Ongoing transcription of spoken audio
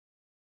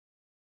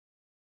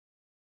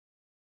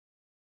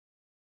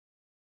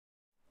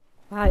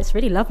Wow, it's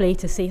really lovely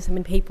to see so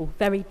many people.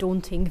 Very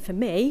daunting for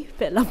me,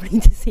 but lovely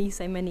to see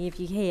so many of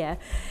you here.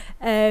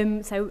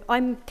 So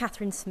I'm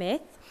Katherine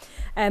Smith.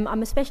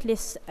 I'm a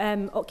specialist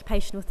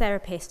occupational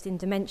therapist in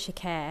dementia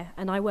care,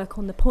 and I work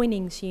on the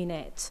Poynings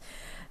unit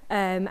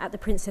at the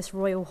Princess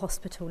Royal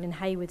Hospital in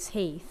Haywards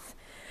Heath.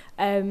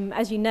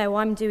 As you know,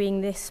 I'm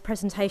doing this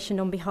presentation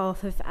on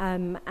behalf of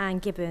Anne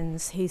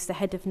Gibbons, who's the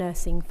head of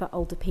nursing for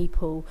older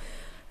people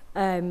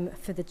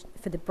for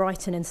the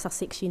Brighton and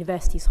Sussex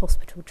Universities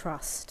Hospital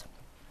Trust.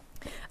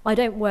 I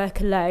don't work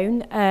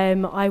alone.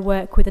 I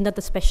work with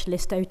another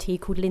specialist OT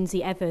called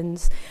Lindsay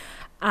Evans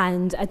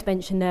and a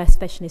dementia nurse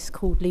specialist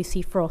called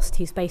Lucy Frost,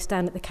 who's based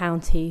down at the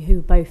county, who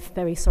are both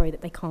very sorry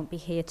that they can't be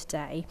here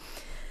today.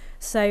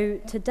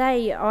 So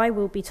today I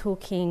will be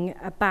talking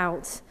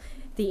about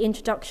the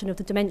introduction of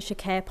the dementia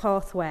care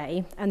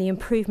pathway and the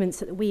improvements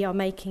that we are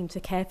making to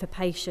care for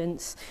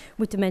patients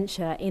with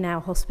dementia in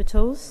our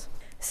hospitals.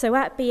 So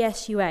at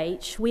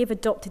BSUH, we have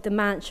adopted the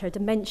mantra,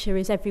 dementia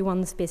is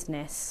everyone's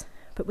business.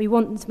 But we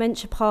want the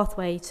dementia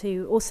pathway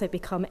to also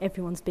become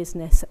everyone's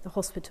business at the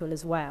hospital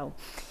as well.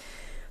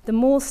 The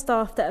more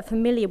staff that are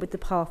familiar with the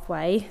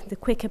pathway, the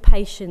quicker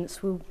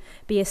patients will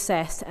be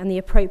assessed and the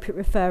appropriate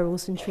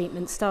referrals and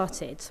treatment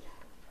started.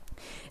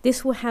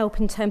 This will help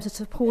in terms of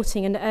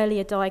supporting an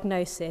earlier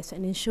diagnosis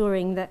and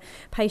ensuring that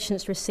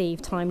patients receive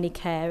timely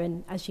care,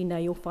 and as you know,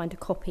 you'll find a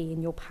copy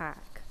in your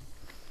pack.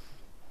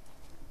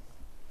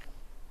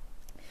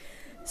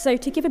 So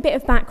to give a bit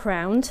of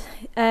background,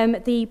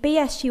 the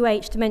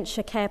BSUH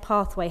Dementia Care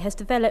Pathway has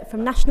developed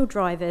from national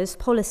drivers,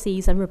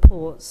 policies and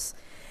reports.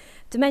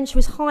 Dementia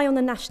is high on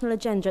the national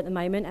agenda at the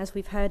moment, as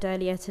we've heard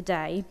earlier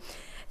today.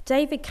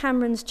 David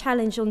Cameron's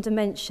Challenge on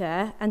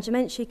Dementia and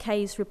Dementia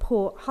UK's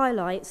report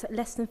highlights that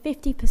less than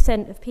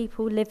 50% of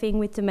people living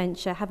with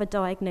dementia have a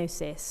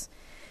diagnosis.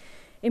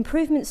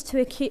 Improvements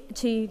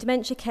to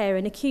dementia care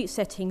in acute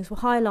settings were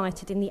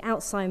highlighted in the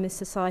Alzheimer's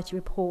Society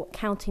report,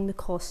 Counting the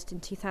Cost, in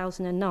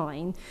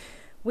 2009,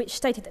 which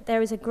stated that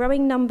there is a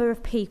growing number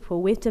of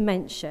people with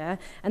dementia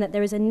and that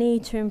there is a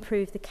need to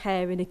improve the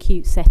care in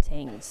acute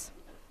settings.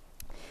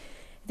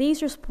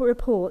 These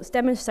reports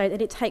demonstrate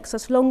that it takes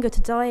us longer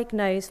to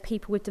diagnose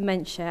people with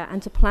dementia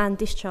and to plan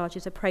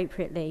discharges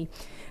appropriately,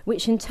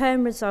 which in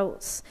turn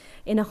results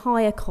in a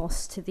higher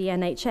cost to the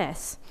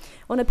NHS.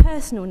 On a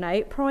personal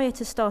note, prior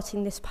to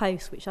starting this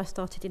post, which I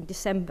started in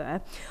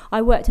December,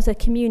 I worked as a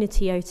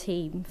community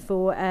OT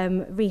for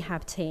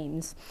rehab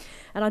teams,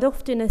 and I'd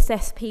often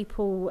assess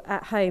people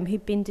at home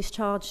who'd been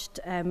discharged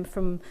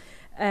from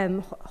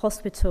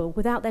hospital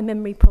without their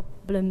memory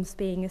problems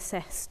being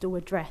assessed or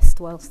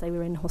addressed whilst they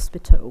were in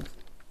hospital.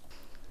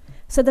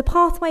 So the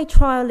pathway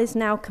trial is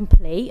now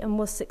complete and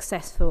was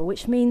successful,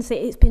 which means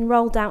that it's been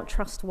rolled out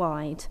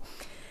trust-wide.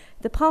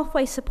 The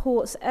pathway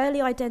supports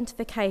early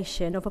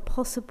identification of a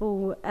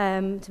possible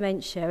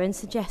dementia and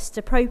suggests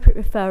appropriate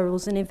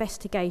referrals and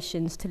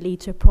investigations to lead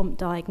to a prompt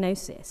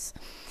diagnosis.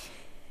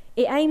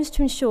 It aims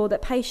to ensure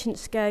that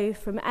patients go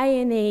from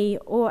A&E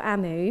or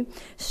AMU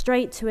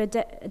straight to a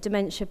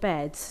dementia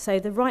bed, so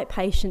the right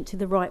patient to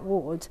the right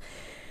ward.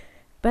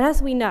 But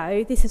as we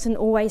know, this isn't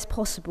always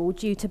possible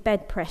due to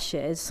bed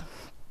pressures.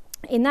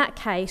 In that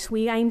case,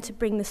 we aim to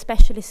bring the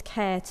specialist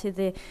care to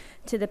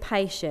the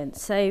patient.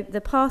 So the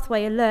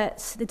pathway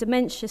alerts the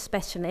dementia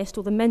specialist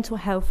or the mental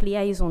health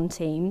liaison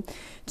team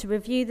to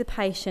review the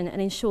patient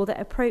and ensure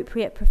that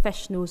appropriate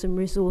professionals and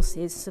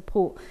resources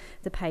support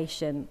the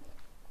patient.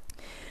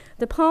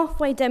 The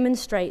pathway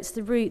demonstrates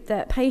the route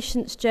that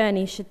patients'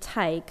 journey should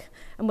take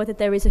and whether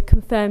there is a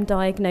confirmed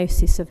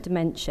diagnosis of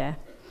dementia.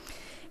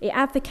 It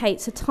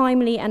advocates a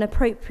timely and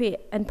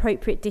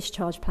appropriate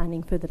discharge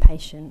planning for the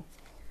patient.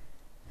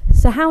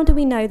 So how do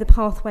we know the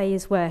pathway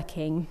is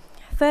working?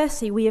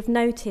 Firstly, we have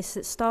noticed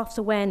that staff's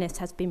awareness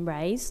has been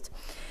raised.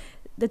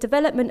 The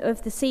development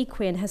of the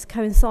sequin has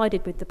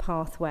coincided with the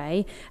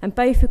pathway, and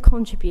both have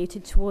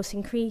contributed towards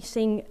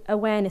increasing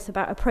awareness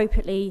about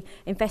appropriately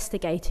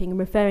investigating and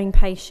referring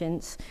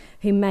patients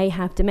who may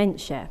have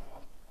dementia.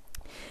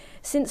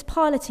 Since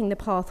piloting the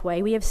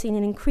pathway, we have seen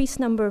an increased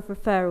number of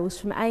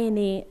referrals from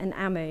A&E and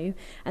AMU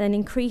and an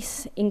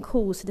increase in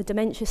calls to the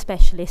dementia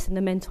specialist and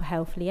the mental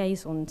health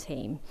liaison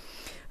team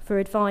for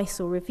advice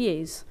or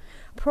reviews.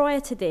 Prior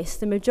to this,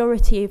 the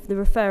majority of the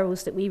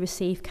referrals that we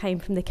received came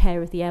from the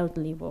care of the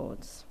elderly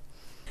wards.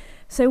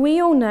 So we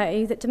all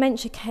know that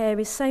dementia care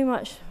is so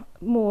much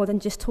more than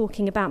just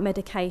talking about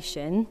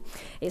medication.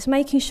 It's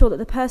making sure that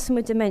the person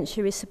with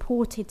dementia is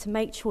supported to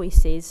make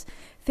choices,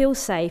 feel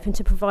safe, and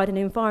to provide an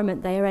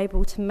environment they are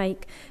able to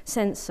make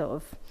sense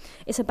of.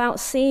 It's about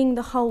seeing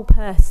the whole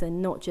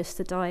person, not just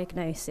the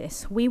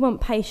diagnosis. We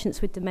want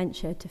patients with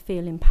dementia to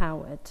feel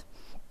empowered.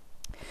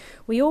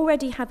 We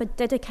already have a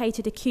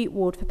dedicated acute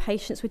ward for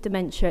patients with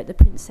dementia at the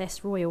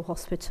Princess Royal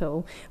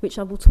Hospital, which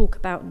I will talk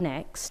about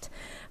next.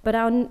 But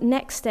our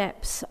next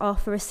steps are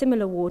for a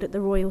similar ward at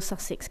the Royal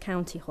Sussex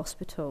County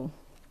Hospital.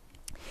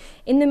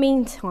 In the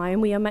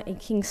meantime, we are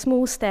making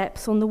small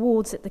steps on the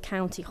wards at the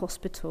county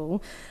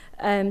hospital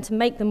to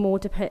make them more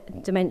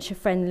dementia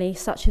friendly,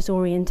 such as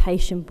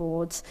orientation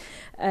boards,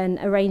 and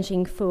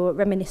arranging for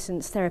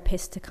reminiscence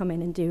therapists to come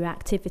in and do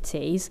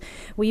activities.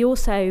 We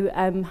also,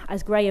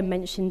 as Graham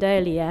mentioned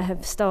earlier,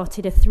 have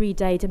started a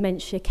 3-day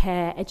dementia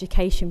care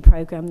education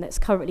programme that's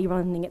currently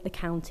running at the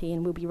county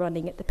and will be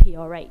running at the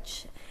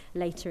PRH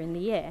later in the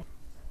year.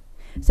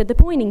 So the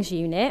Poynings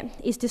unit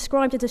is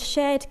described as a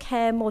shared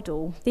care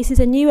model. This is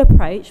a new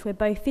approach where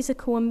both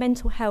physical and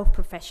mental health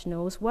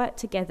professionals work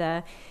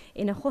together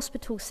in a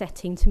hospital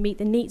setting to meet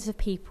the needs of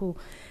people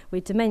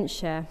with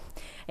dementia.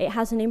 It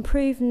has an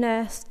improved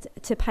nurse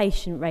to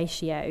patient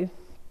ratio.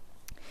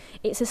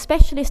 It's a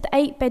specialist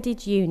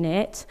 8-bedded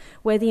unit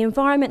where the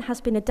environment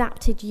has been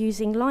adapted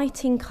using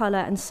lighting, colour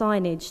and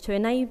signage to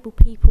enable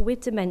people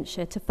with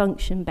dementia to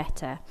function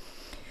better.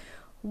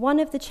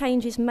 One of the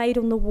changes made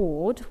on the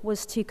ward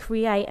was to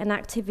create an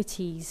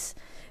activities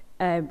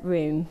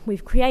room.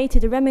 We've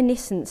created a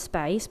reminiscence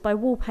space by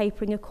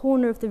wallpapering a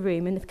corner of the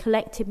room and have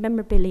collected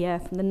memorabilia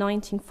from the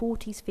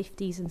 1940s,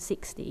 50s and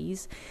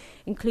 60s,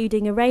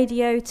 including a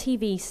radio,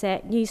 TV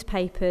set,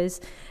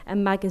 newspapers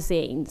and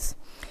magazines.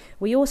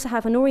 We also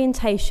have an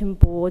orientation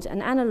board,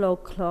 an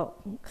analogue clock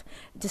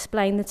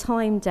displaying the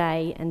time,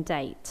 day and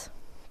date.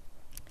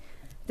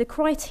 The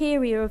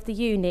criteria of the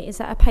unit is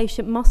that a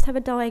patient must have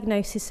a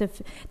diagnosis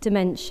of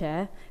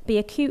dementia, be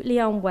acutely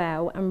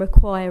unwell and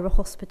require a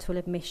hospital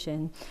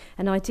admission.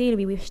 And ideally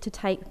we wish to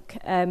take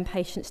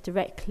patients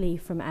directly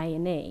from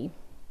A&E.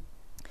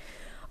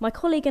 My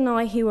colleague and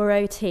I, who are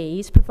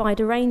OTs, provide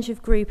a range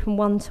of group and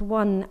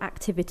one-to-one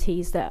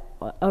activities that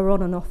are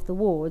on and off the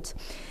ward.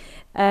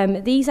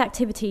 These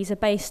activities are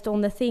based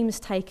on the themes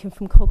taken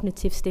from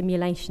cognitive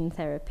stimulation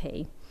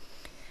therapy.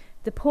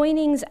 The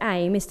Poynings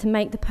aim is to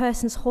make the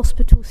person's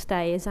hospital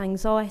stay as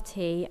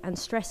anxiety and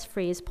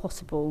stress-free as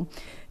possible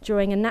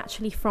during a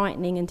naturally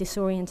frightening and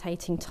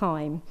disorientating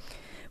time.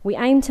 We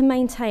aim to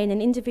maintain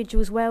an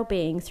individual's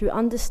well-being through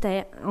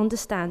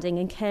understanding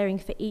and caring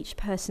for each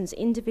person's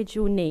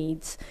individual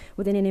needs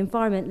within an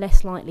environment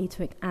less likely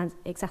to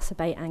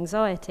exacerbate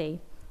anxiety.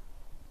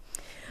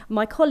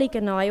 My colleague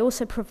and I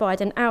also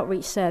provide an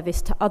outreach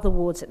service to other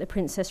wards at the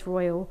Princess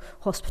Royal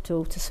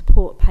Hospital to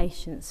support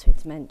patients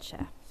with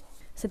dementia.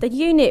 So the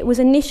unit was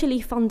initially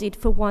funded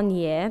for 1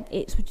 year.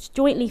 It was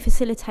jointly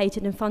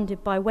facilitated and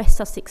funded by West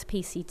Sussex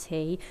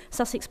PCT,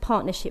 Sussex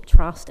Partnership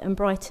Trust and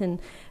Brighton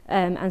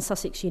and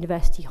Sussex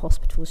University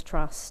Hospitals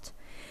Trust.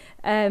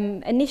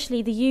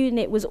 Initially, the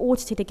unit was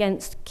audited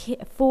against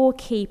 4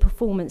 key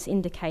performance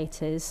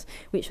indicators,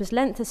 which was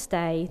length of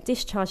stay,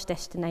 discharge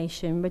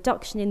destination,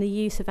 reduction in the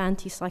use of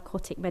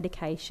antipsychotic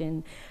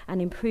medication,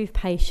 and improved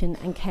patient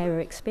and carer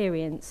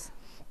experience.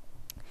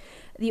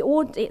 The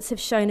audits have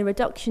shown a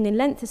reduction in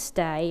length of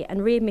stay and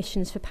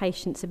readmissions for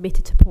patients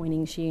admitted to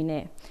Poynings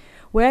unit.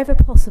 Wherever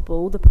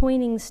possible, the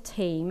Poynings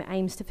team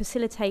aims to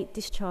facilitate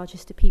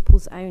discharges to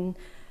people's own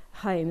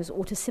homes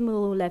or to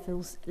similar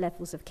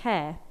levels of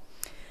care.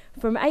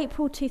 From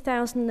April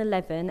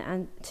 2011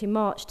 and to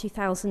March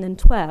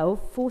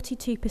 2012,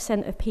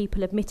 42% of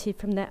people admitted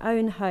from their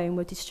own home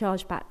were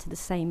discharged back to the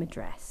same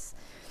address.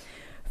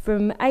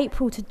 From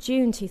April to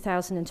June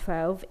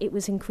 2012, it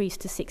was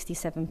increased to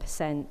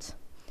 67%.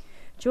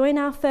 During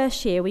our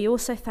first year, we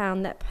also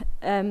found that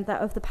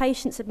of the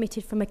patients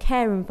admitted from a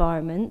care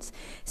environment,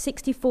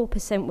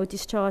 64% were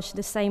discharged to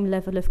the same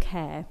level of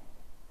care.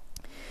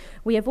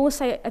 We have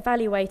also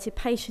evaluated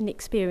patient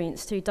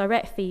experience through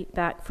direct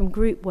feedback from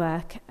group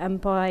work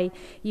and by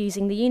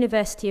using the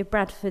University of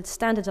Bradford's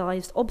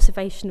standardised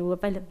observational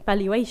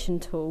evaluation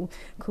tool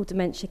called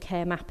Dementia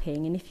Care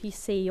Mapping. And if you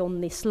see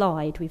on this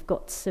slide, we've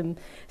got some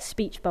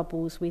speech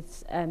bubbles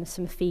with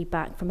some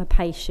feedback from a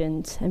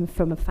patient and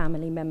from a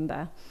family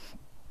member.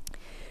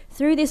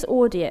 Through this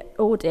audit,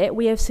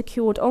 we have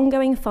secured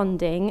ongoing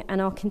funding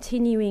and are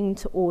continuing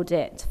to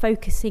audit,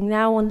 focusing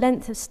now on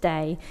length of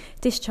stay,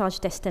 discharge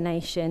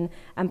destination,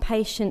 and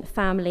patient,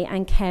 family,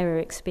 and carer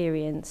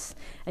experience.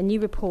 A new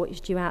report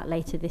is due out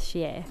later this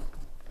year.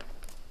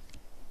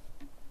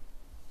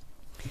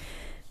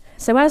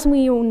 So as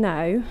we all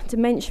know,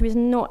 dementia is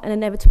not an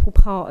inevitable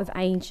part of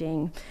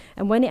ageing,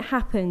 and when it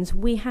happens,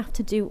 we have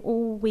to do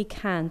all we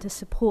can to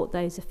support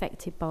those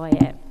affected by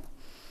it.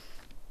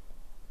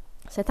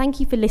 So thank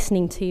you for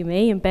listening to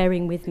me and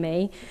bearing with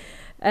me.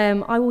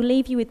 I will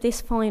leave you with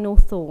this final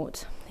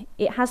thought.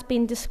 It has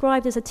been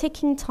described as a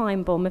ticking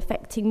time bomb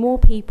affecting more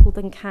people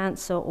than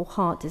cancer or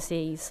heart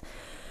disease.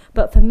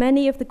 But for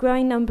many of the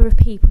growing number of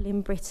people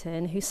in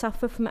Britain who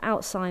suffer from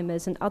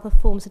Alzheimer's and other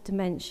forms of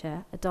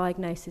dementia, a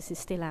diagnosis is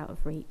still out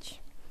of reach.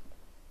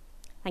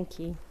 Thank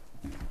you.